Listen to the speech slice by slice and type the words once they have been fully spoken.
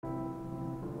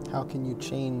How can you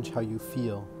change how you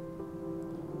feel?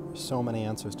 There's so many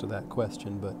answers to that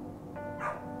question, but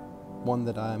one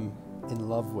that I'm in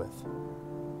love with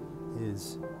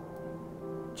is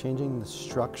changing the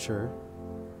structure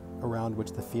around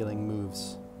which the feeling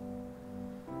moves.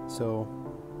 So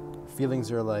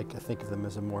feelings are like, I think of them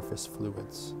as amorphous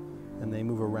fluids, and they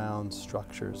move around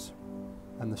structures.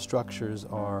 And the structures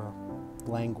are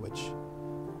language,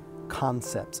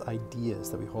 concepts,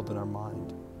 ideas that we hold in our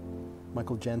mind.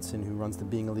 Michael Jensen, who runs the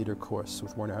Being a Leader course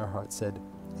with Werner Erhard, said,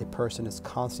 a person is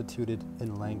constituted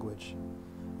in language.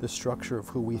 The structure of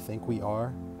who we think we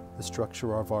are, the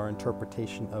structure of our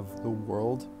interpretation of the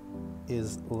world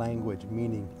is language,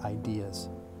 meaning ideas.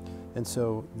 And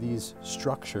so these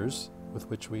structures with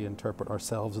which we interpret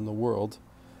ourselves in the world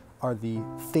are the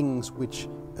things which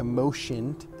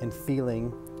emotion and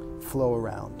feeling flow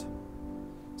around.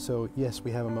 So yes,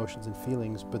 we have emotions and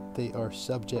feelings, but they are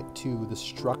subject to the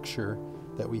structure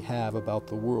that we have about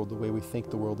the world, the way we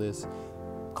think the world is.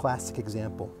 Classic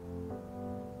example.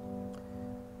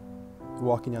 You're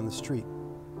walking down the street.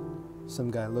 Some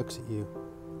guy looks at you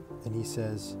and he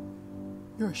says,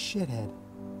 "You're a shithead."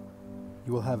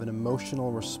 You will have an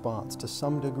emotional response to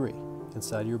some degree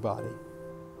inside your body.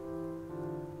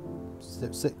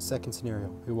 Second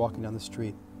scenario, you're walking down the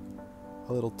street.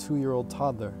 A little 2-year-old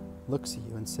toddler looks at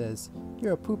you and says,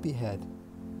 "You're a poopy head."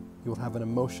 You will have an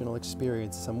emotional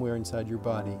experience somewhere inside your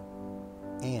body.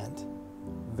 And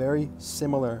very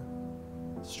similar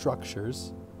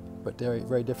structures, but very,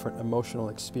 very different emotional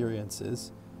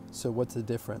experiences. So what's the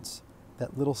difference?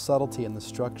 That little subtlety in the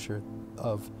structure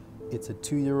of it's a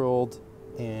 2-year-old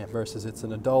and versus it's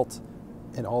an adult,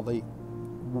 and all the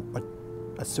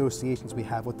associations we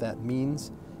have with that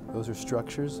means, those are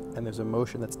structures, and there's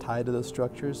emotion that's tied to those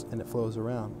structures, and it flows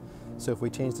around. So if we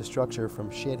change the structure from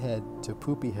shithead to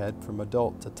poopy head, from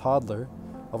adult to toddler,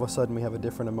 all of a sudden we have a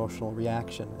different emotional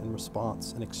reaction and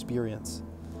response and experience.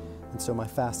 And so my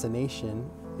fascination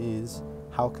is,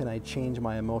 how can I change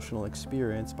my emotional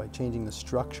experience by changing the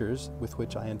structures with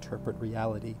which I interpret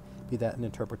reality, be that an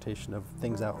interpretation of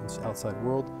things out in the outside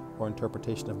world or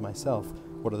interpretation of myself.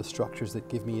 What are the structures that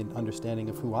give me an understanding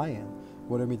of who I am?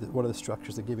 What are the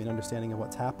structures that give me an understanding of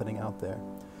what's happening out there?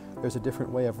 There's a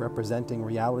different way of representing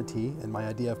reality and my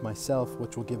idea of myself,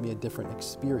 which will give me a different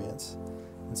experience.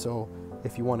 And so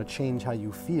if you want to change how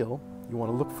you feel, you want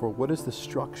to look for what is the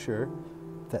structure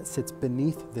that sits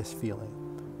beneath this feeling.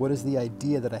 What is the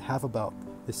idea that I have about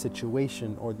this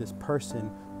situation or this person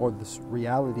or this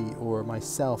reality or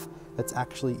myself that's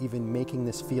actually even making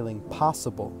this feeling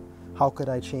possible? How could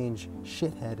I change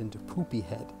shithead into poopy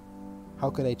head? How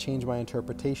could I change my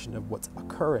interpretation of what's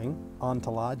occurring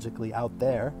ontologically out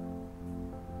there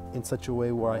in such a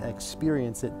way where I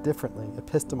experience it differently,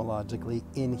 epistemologically,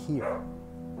 in here?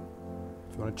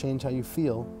 If you want to change how you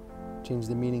feel, change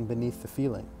the meaning beneath the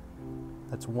feeling.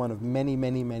 That's one of many,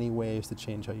 many, many ways to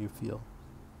change how you feel.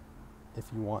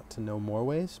 If you want to know more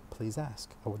ways, please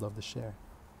ask. I would love to share.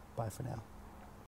 Bye for now.